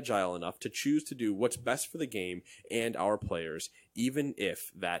we're agile enough to choose to do what's best for the game and our players, even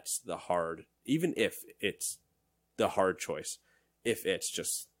if it's the hard choice. If it's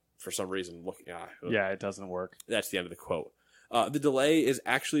just, for some reason, it doesn't work. That's the end of the quote. The delay is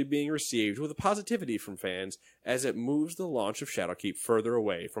actually being received with a positivity from fans as it moves the launch of Shadowkeep further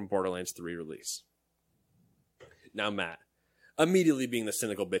away from Borderlands 3 release." Now, Matt, immediately being the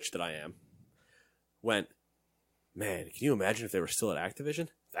cynical bitch that I am, went, man, can you imagine if they were still at Activision?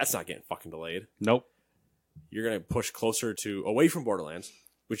 That's not getting fucking delayed. Nope. You're going to push closer away from Borderlands,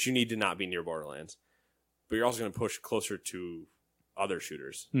 which you need to not be near Borderlands, but you're also going to push closer to other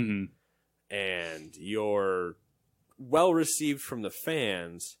shooters. Mm-hmm. And you're well received from the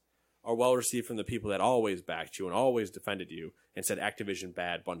fans, or well received from the people that always backed you and always defended you and said Activision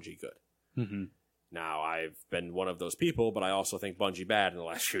bad, Bungie good. Mm-hmm. Now, I've been one of those people, but I also think Bungie bad in the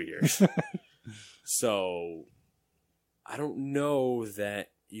last few years. So, I don't know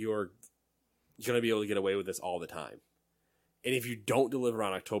that you're going to be able to get away with this all the time. And if you don't deliver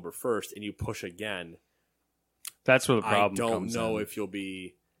on October 1st and you push again, that's where the problem I comes in. don't know if you'll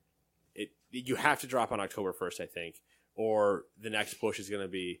be... You have to drop on October 1st, I think. Or the next push is going to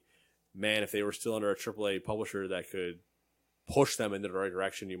be, man, if they were still under a AAA publisher that could push them in the right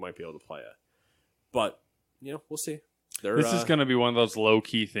direction, you might be able to play it. But, we'll see. This is going to be one of those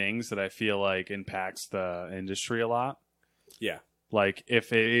low-key things that I feel like impacts the industry a lot. Yeah. Like,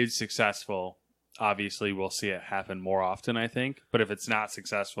 if it is successful, obviously we'll see it happen more often, I think. But if it's not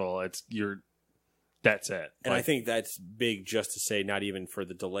successful, that's it. And I think that's big just to say, not even for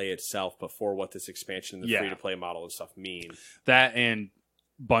the delay itself, but for what this expansion, the free-to-play model and stuff mean. That and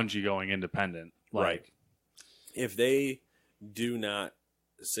Bungie going independent. Right. If they do not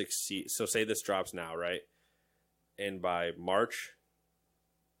succeed, so say this drops now, right? And by March,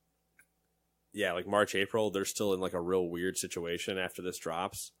 March, April, they're still in like a real weird situation after this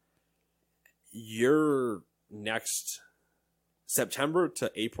drops. Your next September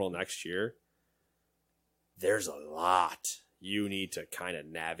to April next year, there's a lot you need to kind of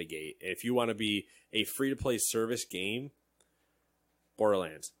navigate. If you want to be a free-to-play service game,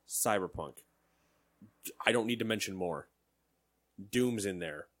 Borderlands, Cyberpunk, I don't need to mention more. Doom's in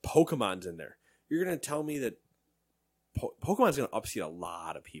there. Pokemon's in there. You're going to tell me that Pokemon's going to upseat a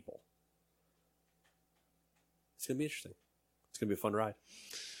lot of people. It's going to be interesting. It's going to be a fun ride.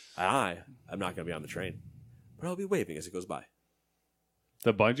 And I'm not going to be on the train, but I'll be waving as it goes by.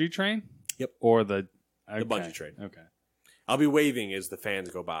 The bungee train? Yep. Or the bungee train. Okay. I'll be waving as the fans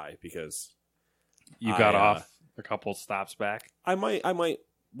go by because you got off a couple stops back. I might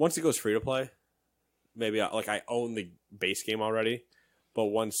once it goes free to play. Maybe I own the base game already, but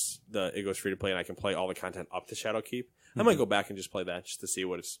once it goes free to play and I can play all the content up to Shadowkeep, I might go back and just play that just to see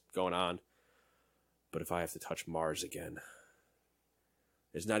what is going on. But if I have to touch Mars again,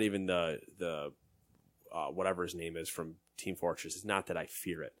 it's not even the whatever his name is from Team Fortress. It's not that I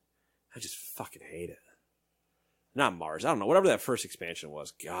fear it. I just fucking hate it. Not Mars. I don't know. Whatever that first expansion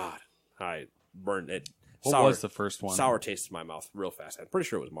was. God, I burned it. What was the first one? Sour taste in my mouth real fast. I'm pretty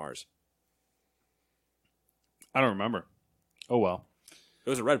sure it was Mars. I don't remember. Oh, well. It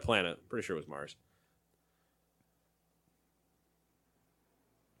was a red planet. I'm pretty sure it was Mars.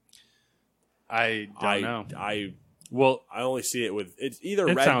 I don't know. I Well, I only see it with it's either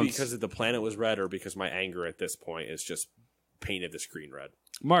It red sounds- because the planet was red or because my anger at this point is just painted the screen red.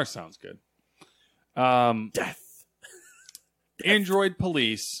 Mars sounds good. Death. Android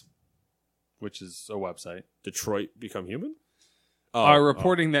Police, which is a website, Detroit Become Human? are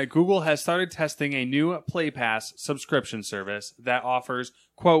reporting that Google has started testing a new Play Pass subscription service that offers,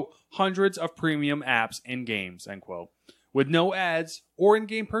 quote, hundreds of premium apps and games, end quote, with no ads or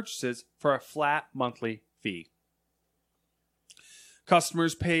in-game purchases for a flat monthly fee.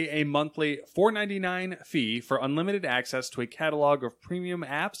 Customers pay a monthly $4.99 fee for unlimited access to a catalog of premium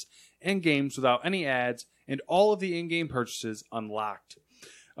apps and games without any ads and all of the in-game purchases unlocked.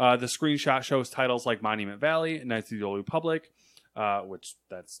 The screenshot shows titles like Monument Valley, Knights of the Old Republic, which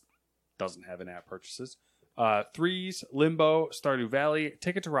doesn't have in-app purchases, Threes, Limbo, Stardew Valley,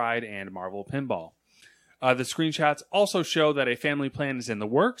 Ticket to Ride, and Marvel Pinball. The screenshots also show that a family plan is in the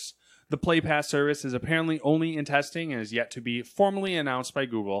works. The Play Pass service is apparently only in testing and is yet to be formally announced by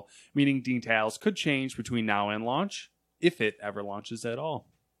Google, meaning details could change between now and launch, if it ever launches at all.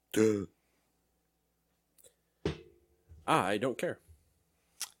 I don't care.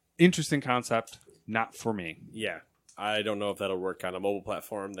 Interesting concept, not for me. Yeah. I don't know if that'll work on a mobile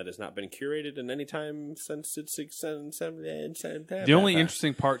platform that has not been curated in any time since it's The only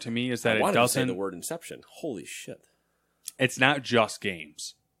interesting part to me is that it to say doesn't. the word Inception. Holy shit. It's not just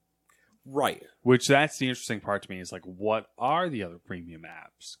games. Right. Which that's the interesting part to me is like, what are the other premium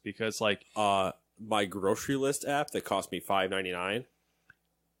apps? Because like, My grocery list app that cost me $5.99.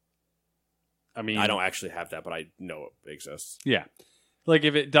 I mean, I don't actually have that, but I know it exists. Yeah, like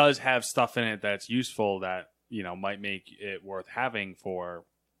if it does have stuff in it that's useful that might make it worth having for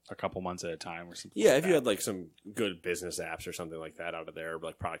a couple months at a time or something. Yeah, like if that. you had like some good business apps or something like that out of there,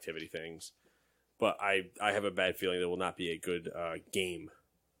 like productivity things. But I have a bad feeling there will not be a good game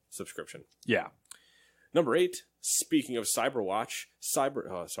subscription. Yeah. Number 8, speaking of Cyberwatch,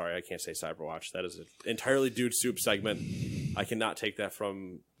 I can't say Cyberwatch. That is an entirely Dude Soup segment. I cannot take that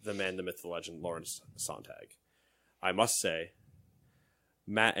from the man, the myth, the legend, Lawrence Sontag. I must say,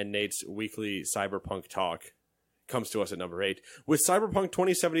 Matt and Nate's weekly Cyberpunk talk comes to us at number 8, with Cyberpunk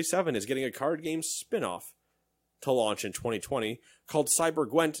 2077 is getting a card game spin-off to launch in 2020 called Cyber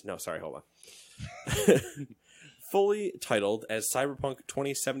Gwent. No, sorry, hold on. Fully titled as Cyberpunk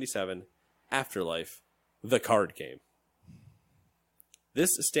 2077 Afterlife, the card game.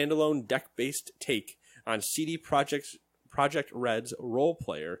 This standalone deck-based take on CD Projekt Red's role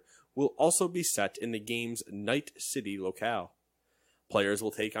player will also be set in the game's Night City locale. Players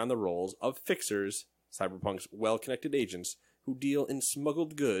will take on the roles of fixers, Cyberpunk's well-connected agents who deal in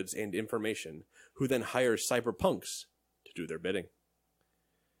smuggled goods and information, who then hire cyberpunks to do their bidding.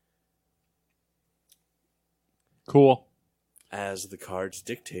 Cool. As the cards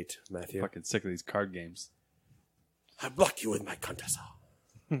dictate, Matthew. Fucking sick of these card games. I block you with my contessa.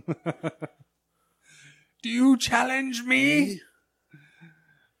 Do you challenge me?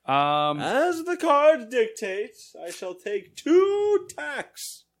 As the cards dictate, I shall take 2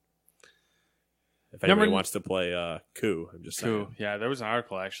 tacks. If anybody wants to play Coup, I'm just saying. Coup. Yeah, there was an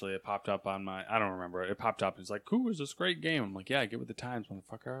article actually. It popped up on my. I don't remember it. It popped up. It's like Coup is this great game. I'm like, yeah, get with the times,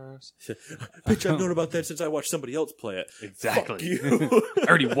 motherfuckers. Bitch, I've known about that since I watched somebody else play it. Exactly. Fuck you. I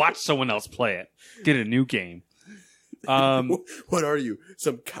already watched someone else play it. Get a new game. What are you?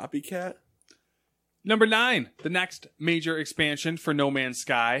 Some copycat? Number 9, the next major expansion for No Man's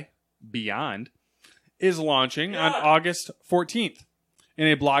Sky Beyond is launching on August 14th. In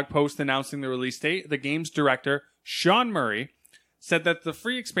a blog post announcing the release date, the game's director, Sean Murray, said that the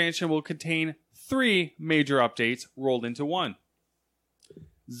free expansion will contain 3 major updates rolled into one.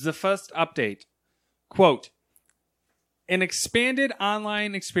 The first update, quote, An expanded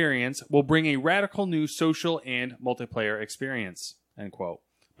online experience will bring a radical new social and multiplayer experience, end quote.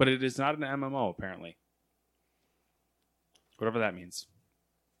 But it is not an MMO, apparently. Whatever that means.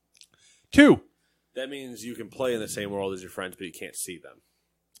 2. That means you can play in the same world as your friends, but you can't see them.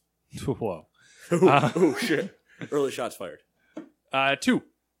 Whoa. Oh, shit. Early shots fired. 2.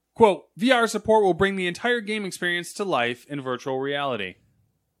 Quote, VR support will bring the entire game experience to life in virtual reality.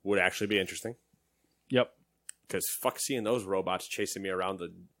 Would actually be interesting. Yep. Because fuck seeing those robots chasing me around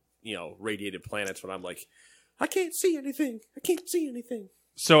the, radiated planets when I'm like, I can't see anything. I can't see anything.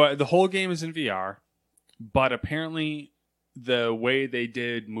 So the whole game is in VR, but apparently the way they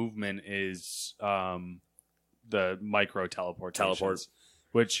did movement is the micro teleportations,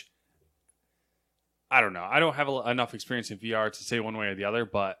 which I don't know. I don't have enough experience in VR to say one way or the other,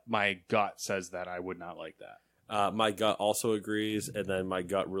 but my gut says that I would not like that. My gut also agrees, and then my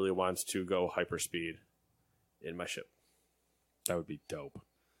gut really wants to go hyperspeed in my ship. That would be dope.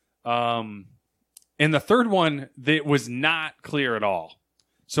 And the third one, that was not clear at all.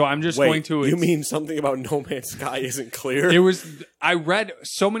 So I'm just going to... You mean something about No Man's Sky isn't clear? I read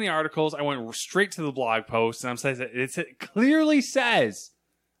so many articles. I went straight to the blog post, and I'm saying it clearly says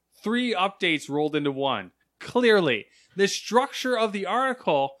 3 updates rolled into one. Clearly. The structure of the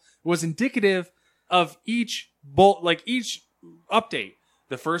article was indicative of each update.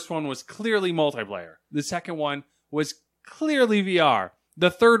 The first one was clearly multiplayer. The second one was clearly VR.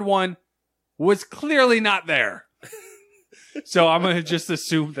 The third one was clearly not there. So I'm going to just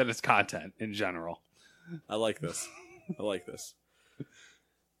assume that it's content in general. I like this.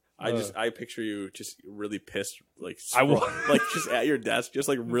 I picture you just really pissed, like just at your desk, just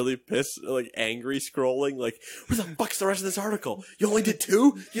like really pissed, like angry, scrolling, like where the fuck's the rest of this article? You only did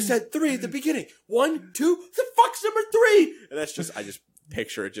 2? You said 3 at the beginning. 1, 2, the fuck's number 3? And I just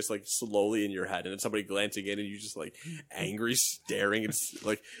picture it just like slowly in your head, and then somebody glancing in, and you just like angry, staring, and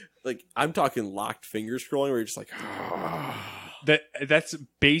like I'm talking locked finger scrolling, where you're just like. That's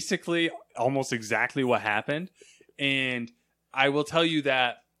basically almost exactly what happened, and I will tell you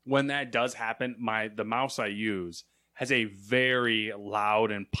that when that does happen, the mouse I use has a very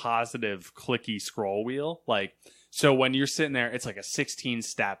loud and positive clicky scroll wheel. Like, so when you're sitting there, it's like a 16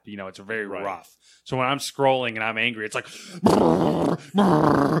 step, it's very rough. So when I'm scrolling and I'm angry, it's like,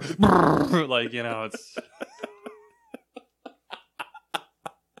 like, it's.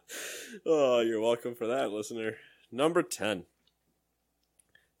 Oh, you're welcome for that, listener. Number 10.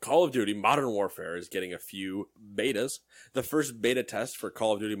 Call of Duty Modern Warfare is getting a few betas. The first beta test for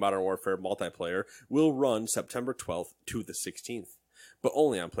Call of Duty Modern Warfare multiplayer will run September 12th to the 16th, but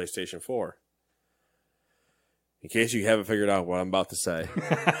only on PlayStation 4. In case you haven't figured out what I'm about to say,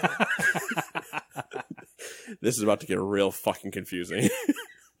 this is about to get real fucking confusing.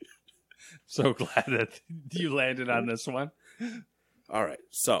 So glad that you landed on this one. All right,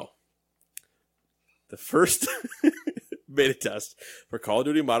 so the first beta test for Call of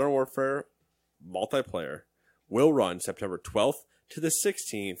Duty Modern Warfare multiplayer will run September 12th to the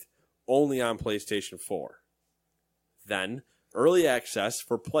 16th, only on PlayStation 4. Then, early access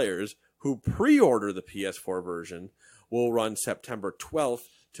for players who pre-order the PS4 version will run September 12th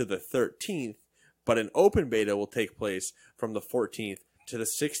to the 13th, but an open beta will take place from the 14th to the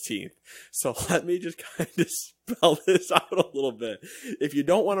 16th. So let me just kind of spell this out a little bit. If you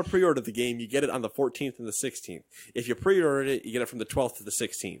don't want to pre-order the game, you get it on the 14th and the 16th. If you pre-ordered it, you get it from the 12th to the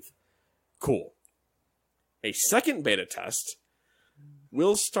 16th. Cool. A second beta test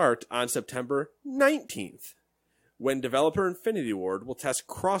will start on September 19th, when developer Infinity Ward will test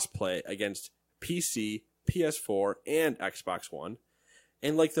crossplay against PC, PS4, and Xbox One.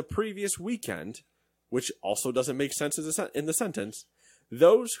 And like the previous weekend, which also doesn't make sense in the sentence,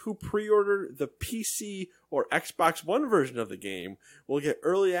 those who pre-order the PC or Xbox One version of the game will get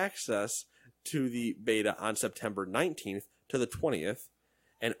early access to the beta on September 19th to the 20th,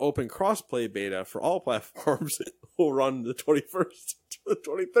 and open crossplay beta for all platforms will run the 21st to the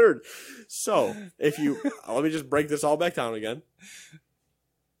 23rd. So, let me just break this all back down again.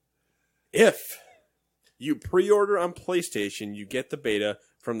 If you pre-order on PlayStation, you get the beta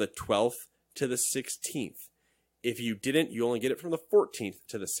from the 12th to the 16th. If you didn't, you only get it from the 14th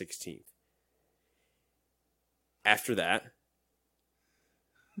to the 16th. After that,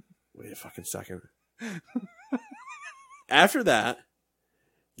 wait a fucking second. After that,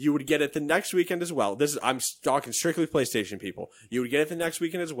 you would get it the next weekend as well. I'm talking strictly PlayStation people. You would get it the next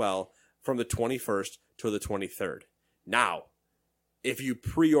weekend as well, from the 21st to the 23rd. Now, if you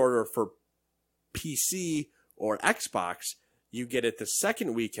pre-order for PC or Xbox, you get it the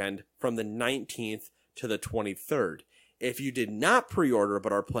second weekend from the 19th to the 23rd. If you did not pre-order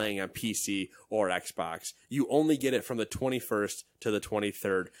but are playing on PC or Xbox, you only get it from the 21st to the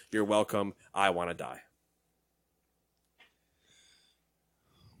 23rd. You're welcome. I want to die.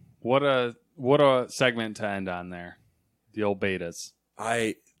 What a segment to end on there. The old betas.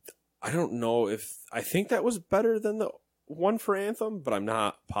 I don't know if I think that was better than the one for Anthem, but I'm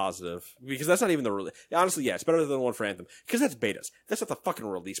not positive because that's not even the release. Honestly, yeah, it's better than the one for Anthem because that's betas. That's not the fucking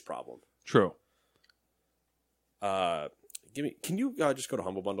release problem. True. Can you just go to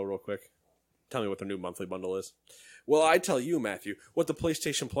Humble Bundle real quick? Tell me what the new monthly bundle is. Well, I tell you, Matthew, what the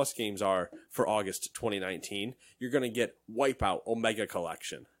PlayStation Plus games are for August 2019. You're going to get Wipeout Omega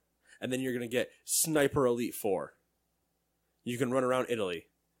Collection. And then you're going to get Sniper Elite 4. You can run around Italy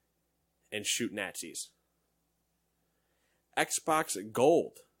and shoot Nazis. Xbox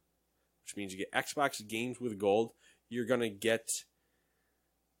Gold, which means you get Xbox games with gold. You're going to get...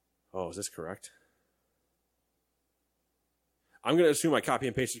 Oh, is this correct? I'm going to assume I copy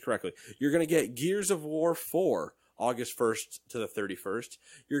and pasted correctly. You're going to get Gears of War 4, August 1st to the 31st.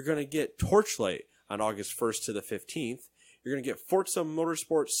 You're going to get Torchlight on August 1st to the 15th. You're going to get Forza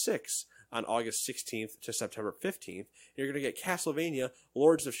Motorsport 6 on August 16th to September 15th. You're going to get Castlevania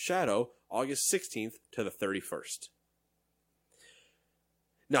Lords of Shadow August 16th to the 31st.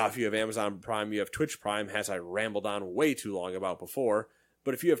 Now, if you have Amazon Prime, you have Twitch Prime, as I rambled on way too long about before.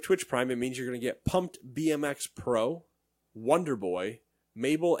 But if you have Twitch Prime, it means you're going to get Pumped BMX Pro, Wonder Boy,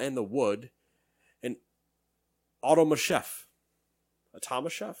 Mabel and the Wood, and Automachef.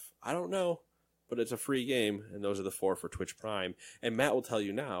 Automachef? I don't know. But it's a free game, and those are the 4 for Twitch Prime. And Matt will tell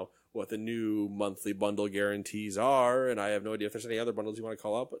you now what the new monthly bundle guarantees are, and I have no idea if there's any other bundles you want to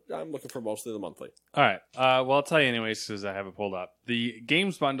call out, but I'm looking for mostly the monthly. All right. Well, I'll tell you anyways because I have it pulled up. The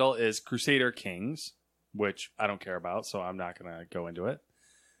games bundle is Crusader Kings, which I don't care about, so I'm not going to go into it.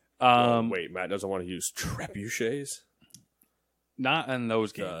 Wait, Matt doesn't want to use trebuchets? Not in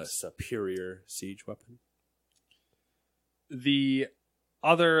those The games. superior siege weapon?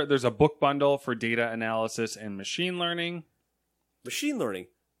 There's a book bundle for data analysis and machine learning. Machine learning.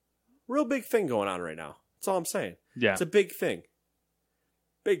 Real big thing going on right now. That's all I'm saying. Yeah. It's a big thing.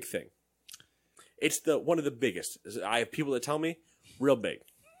 Big thing. It's one of the biggest. I have people that tell me, real big.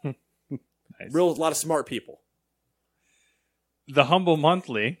 Nice. A lot of smart people. The Humble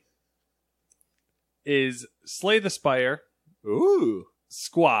Monthly is Slay the Spire, Ooh.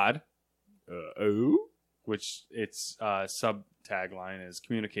 Squad, Ooh. which its sub tagline is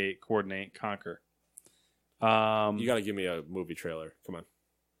Communicate, Coordinate, Conquer. You got to give me a movie trailer. Come on.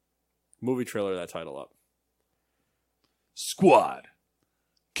 Movie trailer that title up. Squad,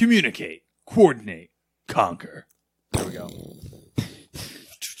 Communicate, Coordinate, Conquer. There we go.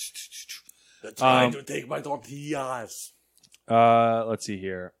 The time to take my tortillas. Let's see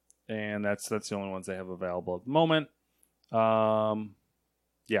here. And that's the only ones they have available at the moment.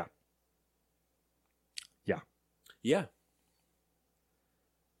 Yeah. Yeah.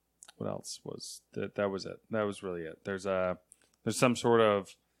 What else was that? That was it. That was really it. There's some sort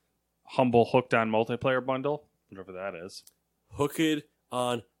of Humble Hooked on multiplayer bundle, whatever that is. Hooked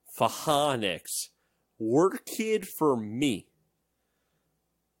on Phonics. Worked for me.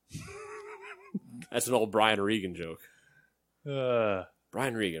 That's an old Brian Regan joke.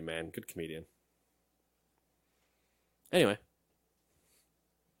 Brian Regan, man. Good comedian. Anyway.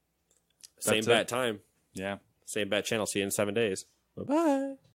 Same That's bat it. time. Yeah. Same bat channel. See you in 7 days. Bye-bye.